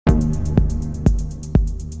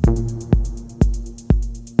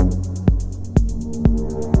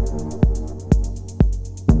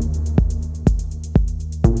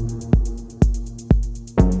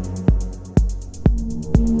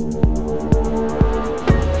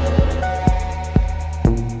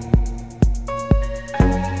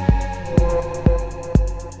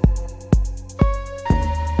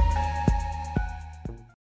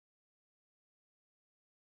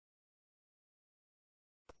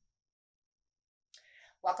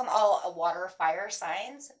Welcome all water fire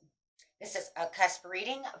signs. This is a cusp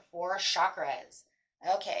reading for chakras.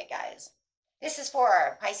 Okay, guys. This is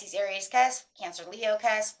for Pisces, Aries cusp, Cancer, Leo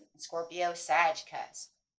cusp, Scorpio, Sag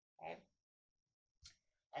cusp. Okay.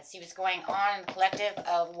 Let's see what's going on in the collective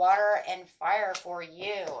of water and fire for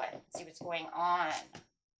you. Let's see what's going on.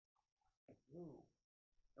 Ooh.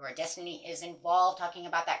 Your destiny is involved, talking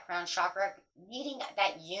about that crown chakra, needing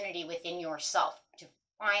that unity within yourself to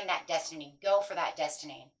find that destiny. Go for that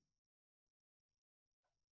destiny.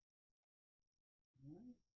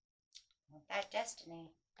 That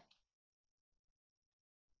destiny.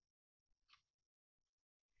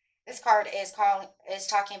 This card is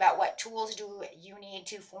talking about what tools do you need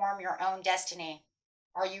to form your own destiny.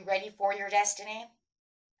 Are you ready for your destiny?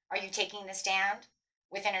 Are you taking the stand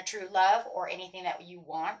within a true love or anything that you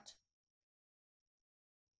want?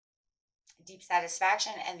 Deep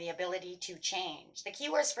satisfaction and the ability to change. The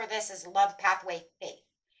keywords for this is love, pathway, faith.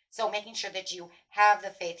 So making sure that you have the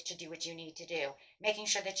faith to do what you need to do, making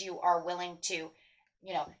sure that you are willing to,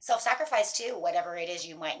 self-sacrifice too, whatever it is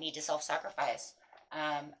you might need to self-sacrifice.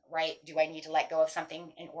 Right? Do I need to let go of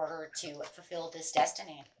something in order to fulfill this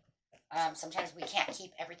destiny? Sometimes we can't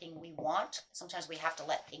keep everything we want. Sometimes we have to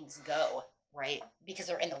let things go, right? Because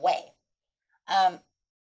they're in the way. And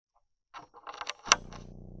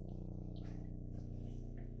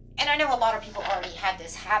I know a lot of people already had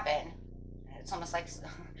this happen. It's almost like,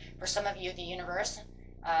 for some of you, the universe,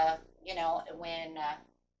 when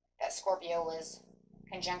that Scorpio was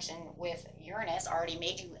conjunction with Uranus, already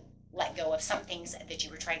made you let go of some things that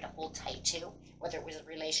you were trying to hold tight to, whether it was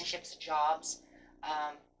relationships, jobs,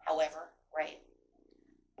 however, right?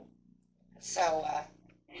 So,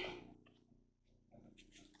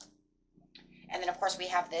 and then of course we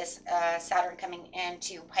have this Saturn coming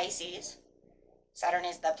into Pisces. Saturn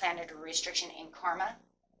is the planet of restriction in karma,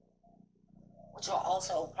 which will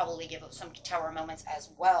also probably give some tower moments as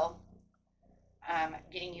well,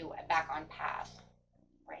 getting you back on path,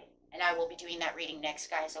 right? And I will be doing that reading next,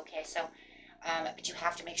 guys. Okay, so, but you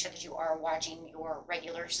have to make sure that you are watching your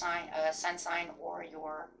regular sign, sun sign, or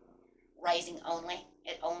your rising only.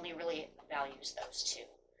 It only really values those two.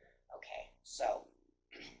 Okay, so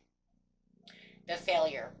the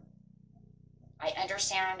failure. I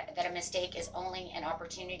understand that a mistake is only an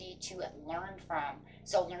opportunity to learn from.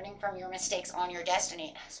 So learning from your mistakes on your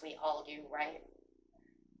destiny, as we all do, right?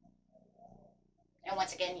 And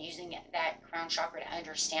once again, using that crown chakra to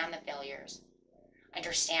understand the failures,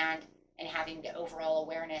 understand and having the overall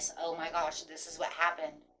awareness, oh my gosh, this is what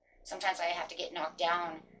happened. Sometimes I have to get knocked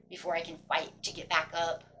down before I can fight to get back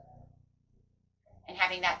up. And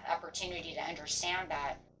having that opportunity to understand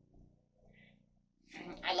that.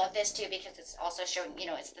 I love this too because it's also showing,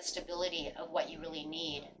 it's the stability of what you really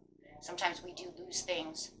need. Sometimes we do lose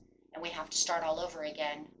things and we have to start all over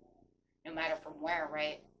again, no matter from where,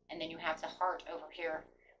 right? And then you have the heart over here,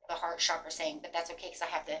 the heart chakra saying, but that's okay because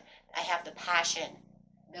I have the passion,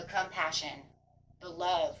 the compassion, the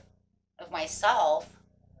love of myself,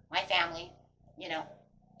 my family,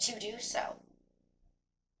 to do so.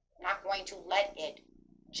 I'm not going to let it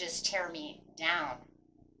just tear me down.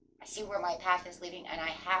 I see where my path is leading and I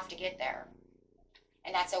have to get there.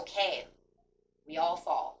 And that's okay. We all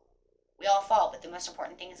fall. We all fall, but the most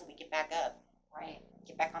important thing is that we get back up, right?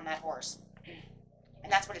 Get back on that horse.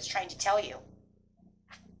 And that's what it's trying to tell you.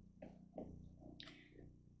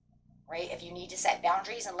 Right? If you need to set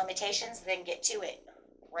boundaries and limitations, then get to it,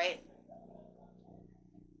 right?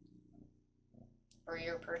 For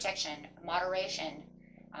your protection, moderation,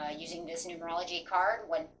 using this numerology card,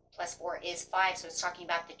 1 + 4 is 5, so it's talking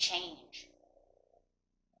about the change.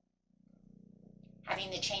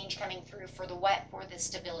 Having the change coming through for the what? For the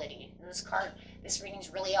stability. This reading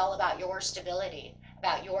is really all about your stability,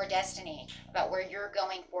 about your destiny, about where you're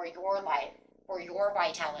going for your life, for your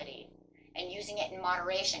vitality, and using it in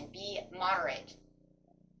moderation. Be moderate.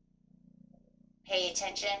 Pay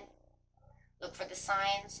attention. Look for the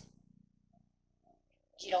signs.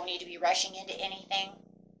 You don't need to be rushing into anything.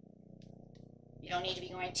 You don't need to be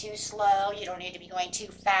going too slow. You don't need to be going too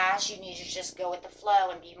fast. You need to just go with the flow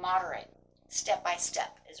and be moderate. Step by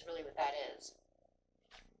step is really what that is.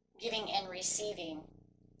 Giving and receiving.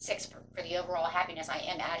 6 for the overall happiness. I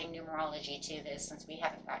am adding numerology to this since we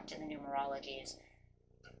haven't gotten to the numerologies.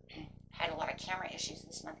 Had a lot of camera issues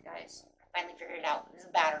this month, guys. I finally figured it out. This is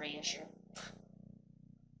a battery issue.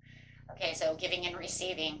 Okay, so giving and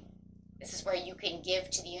receiving. This is where you can give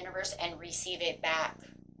to the universe and receive it back.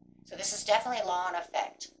 So this is definitely a law and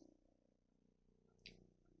effect.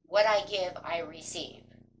 What I give, I receive.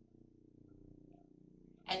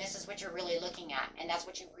 And this is what you're really looking at. And that's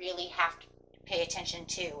what you really have to pay attention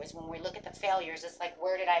to, is when we look at the failures, it's like,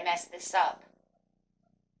 where did I mess this up?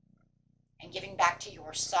 And giving back to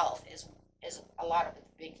yourself is a lot of the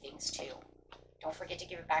big things too. Don't forget to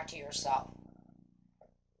give it back to yourself.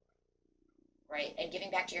 Right? And giving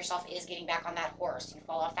back to yourself is getting back on that horse. You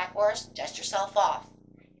fall off that horse, dust yourself off.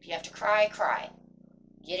 If you have to cry, cry.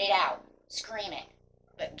 Get it out. Scream it.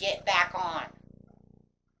 But get back on.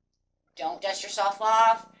 Don't dust yourself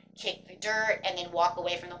off, kick the dirt, and then walk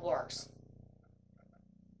away from the horse.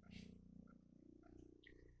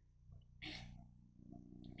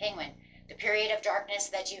 Penguin, the period of darkness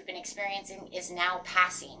that you've been experiencing is now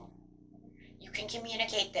passing. You can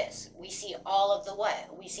communicate this. We see all of the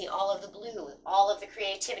what? We see all of the blue. All of the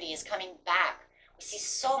creativity is coming back. We see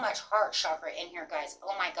so much heart chakra in here, guys.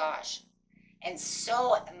 Oh my gosh. And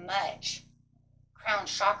so much crown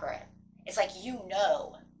chakra. It's like you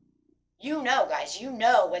know. You know, guys. You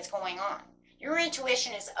know what's going on. Your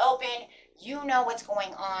intuition is open. You know what's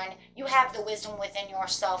going on. You have the wisdom within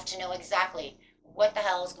yourself to know exactly what the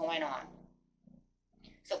hell is going on.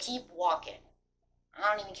 So keep walking.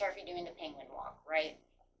 I don't even care if you're doing the penguin walk, right?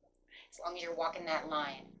 As long as you're walking that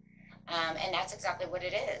line. And that's exactly what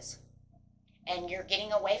it is. And you're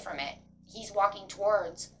getting away from it. He's walking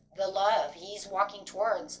towards the love. He's walking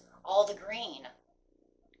towards all the green.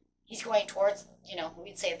 He's going towards,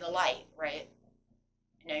 we'd say the light, right?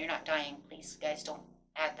 No, you're not dying. Please, guys, don't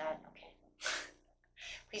add that. Okay.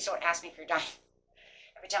 Please don't ask me if you're dying.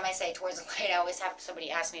 Every time I say towards the light, I always have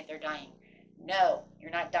somebody ask me if they're dying. No,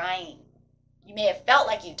 you're not dying. You may have felt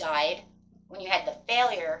like you died when you had the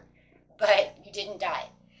failure, but you didn't die.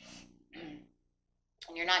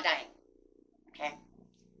 And you're not dying. Okay?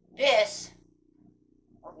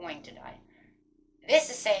 We're going to die.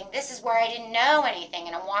 This is saying, this is where I didn't know anything,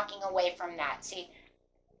 and I'm walking away from that. See,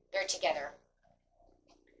 they're together.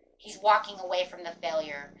 He's walking away from the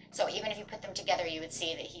failure. So even if you put them together, you would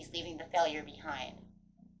see that he's leaving the failure behind.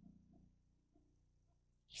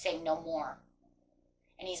 He's saying no more.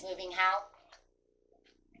 And he's moving how?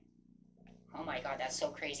 Oh my God, that's so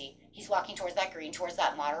crazy. He's walking towards that green, towards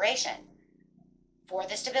that moderation for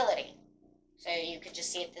the stability. So you could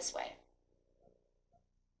just see it this way.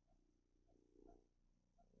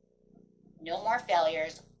 No more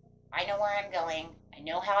failures. I know where I'm going. I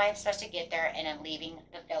know how I'm supposed to get there, and I'm leaving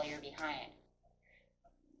the failure behind.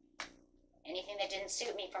 Anything that didn't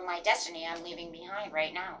suit me from my destiny, I'm leaving behind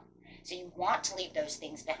right now. So you want to leave those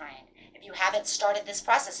things behind. If you haven't started this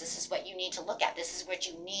process, this is what you need to look at. This is what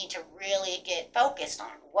you need to really get focused on.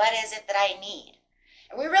 What is it that I need?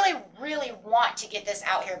 And we really, really want to get this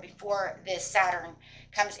out here before this Saturn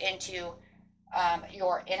comes into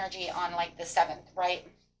your energy on like the 7th, right,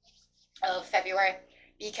 of February.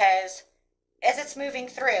 Because as it's moving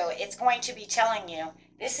through, it's going to be telling you,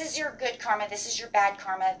 this is your good karma, this is your bad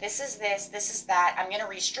karma, this is that. I'm going to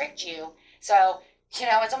restrict you. So,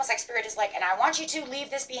 it's almost like Spirit is like, and I want you to leave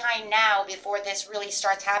this behind now before this really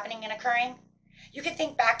starts happening and occurring. You can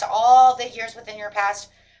think back to all the years within your past,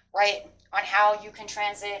 right, on how you can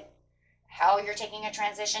transit, how you're taking a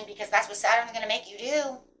transition, because that's what Saturn's going to make you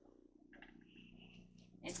do.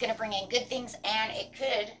 It's going to bring in good things, and it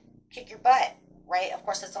could kick your butt, right? Of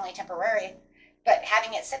course, it's only temporary, but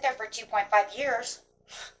having it sit there for 2.5 years,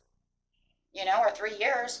 or 3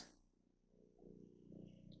 years,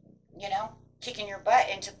 kicking your butt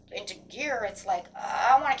into gear, it's like,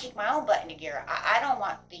 I want to kick my own butt into gear. I don't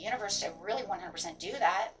want the universe to really 100% do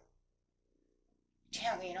that.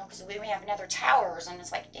 Damn, because we have another towers, and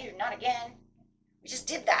it's like, dude, not again. We just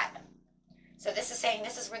did that. So this is saying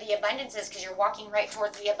this is where the abundance is, because you're walking right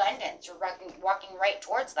towards the abundance. You're walking right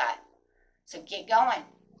towards that. So get going.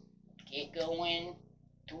 Get going.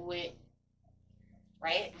 Do it.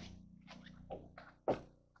 Right?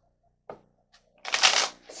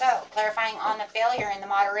 So, clarifying on the failure and the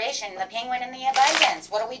moderation, the penguin and the abundance.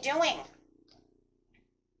 What are we doing?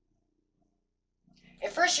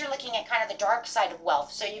 At first, you're looking at kind of the dark side of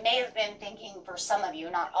wealth. So you may have been thinking, for some of you,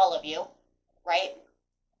 not all of you, right,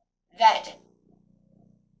 that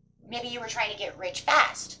maybe you were trying to get rich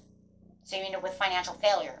fast. So you end up with financial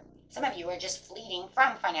failure. Some of you are just fleeing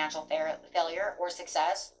from financial failure or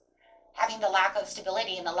success, having the lack of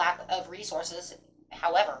stability and the lack of resources,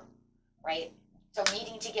 however, right? So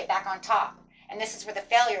needing to get back on top. And this is where the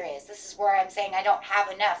failure is. This is where I'm saying I don't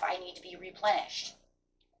have enough. I need to be replenished.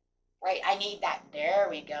 Right? I need that. There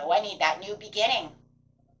we go. I need that new beginning.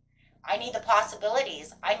 I need the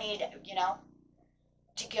possibilities. I need,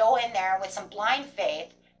 to go in there with some blind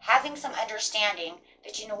faith, having some understanding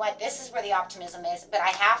that, you know what, this is where the optimism is, but I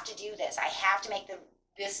have to do this. I have to make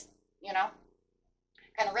this,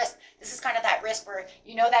 kind of risk. This is kind of that risk where,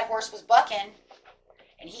 that horse was bucking,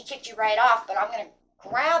 and he kicked you right off, but I'm going to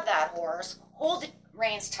grab that horse, hold the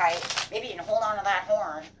reins tight, maybe even hold on to that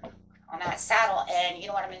horn on that saddle, and you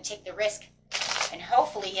know what, I'm going to take the risk, and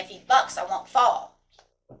hopefully if he bucks, I won't fall.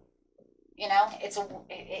 You know,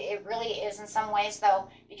 it really is in some ways, though,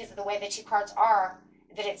 because of the way the two cards are,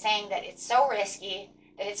 that it's saying that it's so risky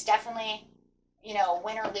that it's definitely, you know,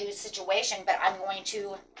 win or lose situation, but I'm going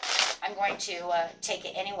to take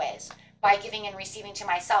it anyways by giving and receiving to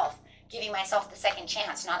myself, giving myself the second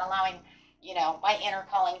chance, not allowing, you know, my inner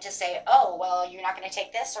calling to say, oh, well, you're not going to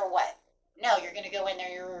take this or what? No, you're going to go in there,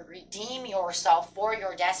 you redeem yourself for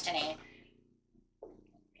your destiny.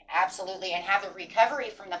 Absolutely, and have the recovery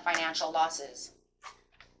from the financial losses.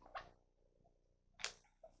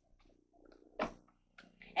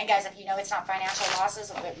 And guys, if you know it's not financial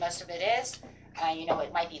losses, but most of it is, you know,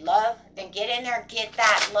 it might be love, then get in there and get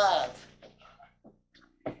that love.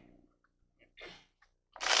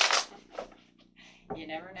 You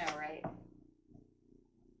never know, right?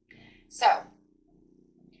 So,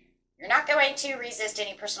 you're not going to resist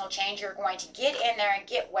any personal change. You're going to get in there and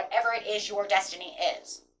get whatever it is your destiny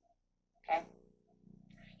is. Okay?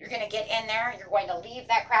 You're going to get in there, you're going to leave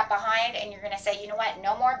that crap behind, and you're going to say, you know what,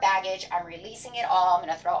 no more baggage. I'm releasing it all. I'm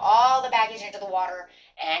going to throw all the baggage into the water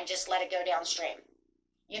and just let it go downstream.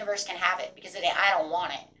 Universe can have it because I don't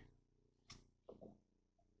want it.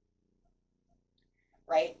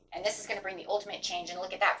 Right? And this is going to bring the ultimate change. And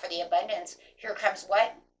look at that, for the abundance, here comes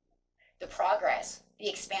what? The progress, the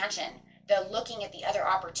expansion, the looking at the other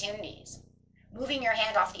opportunities. Moving your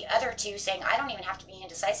hand off the other two, saying, I don't even have to be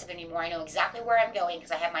indecisive anymore. I know exactly where I'm going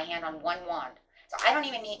because I have my hand on one wand. So I don't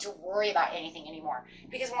even need to worry about anything anymore.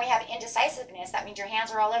 Because when we have indecisiveness, that means your hands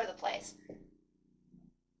are all over the place.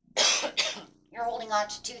 You're holding on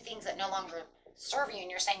to two things that no longer serve you, and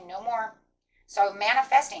you're saying no more. So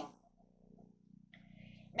manifesting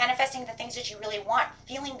the things that you really want,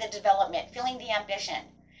 feeling the development, feeling the ambition,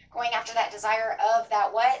 going after that desire of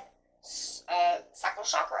that what? Sacral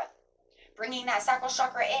chakra. Bringing that sacral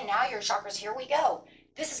chakra in. Now your chakras, here we go.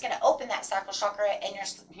 This is going to open that sacral chakra, and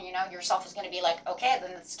yourself is going to be like, okay,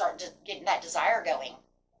 then let's start just getting that desire going.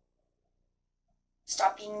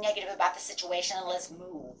 Stop being negative about the situation and let's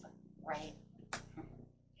move, right?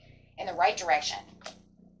 In the right direction.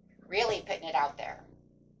 Really putting it out there,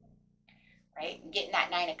 right? And getting that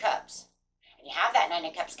 9 of Cups. And you have that 9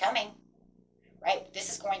 of Cups coming, right? This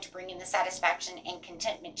is going to bring in the satisfaction and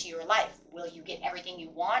contentment to your life. Will you get everything you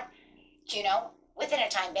want? You know, within a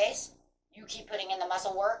time base, you keep putting in the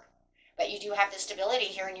muscle work, but you do have the stability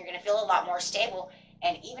here, and you're going to feel a lot more stable.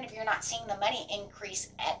 And even if you're not seeing the money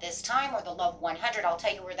increase at this time, or the love 100, I'll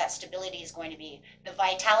tell you where that stability is going to be. The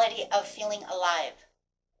vitality of feeling alive,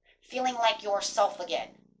 feeling like yourself again,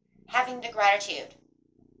 having the gratitude,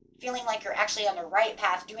 feeling like you're actually on the right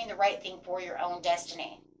path, doing the right thing for your own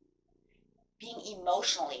destiny, being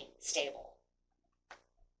emotionally stable.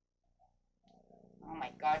 Oh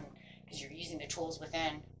my God. Because you're using the tools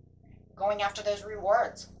within, going after those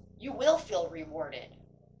rewards. You will feel rewarded.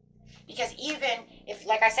 Because even if,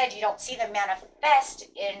 like I said, you don't see them manifest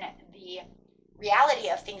in the reality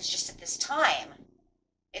of things just at this time,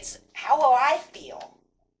 it's how will I feel?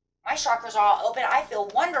 My chakras are all open. I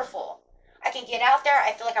feel wonderful. I can get out there.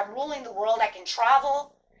 I feel like I'm ruling the world. I can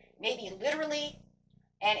travel, maybe literally.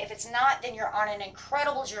 And if it's not, then you're on an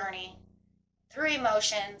incredible journey through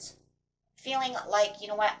emotions, feeling like, you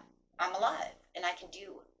know what? I'm alive and I can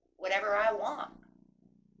do whatever I want.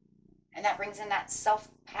 And that brings in that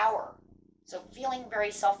self-power. So feeling very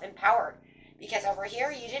self-empowered, because over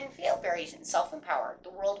here you didn't feel very self-empowered. The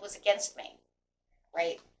world was against me,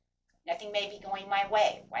 right? Nothing may be going my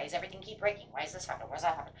way. Why does everything keep breaking? Why is this happening? Why is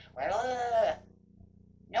that happening?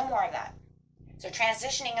 No more of that. So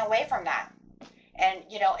transitioning away from that. And,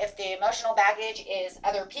 you know, if the emotional baggage is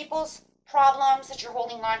other people's problems that you're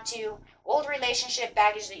holding on to, old relationship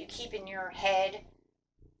baggage that you keep in your head,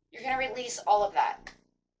 you're going to release all of that.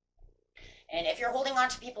 And if you're holding on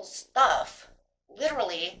to people's stuff,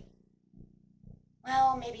 literally,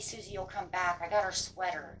 well, maybe Susie will come back. I got her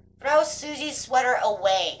sweater. Throw Susie's sweater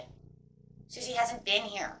away. Susie hasn't been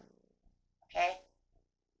here. Okay?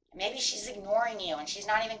 Maybe she's ignoring you and she's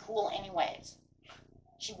not even cool anyways.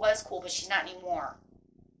 She was cool, but she's not anymore.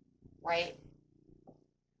 Right?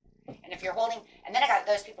 And if you're holding, and then I got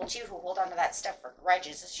those people too who hold on to that stuff for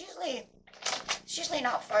grudges. It's usually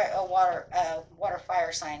not water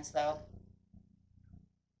fire signs though.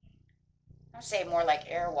 I'll say more like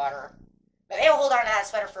air water. But they'll hold on to that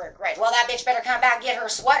sweater for a grudge. Well, that bitch better come back and get her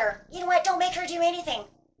sweater. You know what? Don't make her do anything.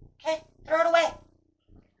 Okay? Throw it away.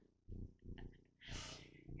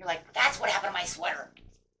 You're like, that's what happened to my sweater.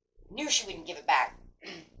 Knew she wouldn't give it back.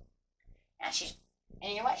 Now she's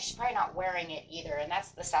And you know what? She's probably not wearing it either, and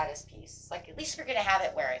that's the saddest piece. It's like, at least we're going to have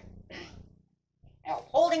it wear it. Now,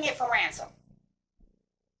 holding it for ransom.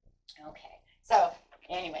 Okay, so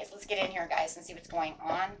anyways, let's get in here, guys, and see what's going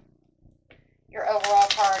on. Your overall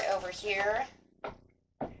card over here.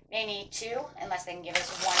 May need two, unless they can give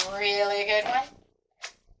us one really good one.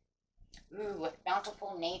 Ooh,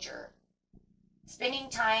 bountiful nature. Spending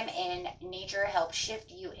time in nature helps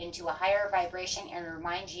shift you into a higher vibration and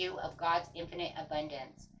reminds you of God's infinite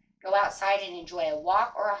abundance. Go outside and enjoy a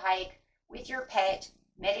walk or a hike with your pet.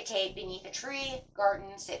 Meditate beneath a tree,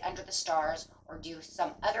 garden, sit under the stars, or do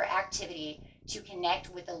some other activity to connect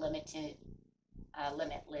with the limitless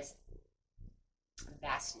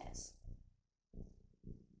vastness.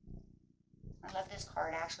 I love this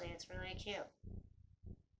card, actually. It's really cute.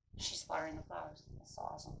 She's watering the flowers. That's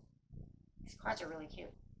awesome. These cards are really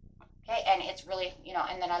cute. Okay, and it's really, you know,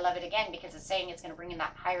 and then I love it again because it's saying it's going to bring in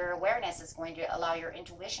that higher awareness. It's going to allow your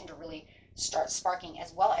intuition to really start sparking,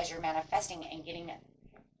 as well as you're manifesting and getting,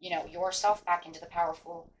 you know, yourself back into the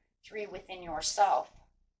powerful 3 within yourself.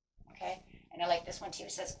 Okay, and I like this one too.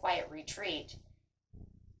 It says quiet retreat.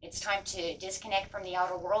 It's time to disconnect from the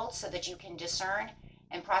outer world so that you can discern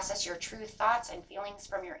and process your true thoughts and feelings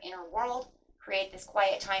from your inner world. Create this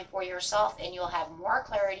quiet time for yourself, and you'll have more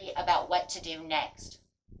clarity about what to do next.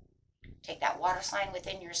 Take that water sign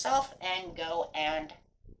within yourself and go and,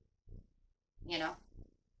 you know,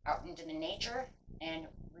 out into the nature and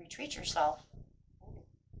retreat yourself. Ooh,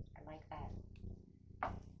 I like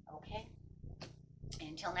that. Okay.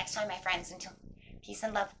 Until next time, my friends, until peace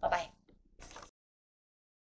and love. Bye-bye.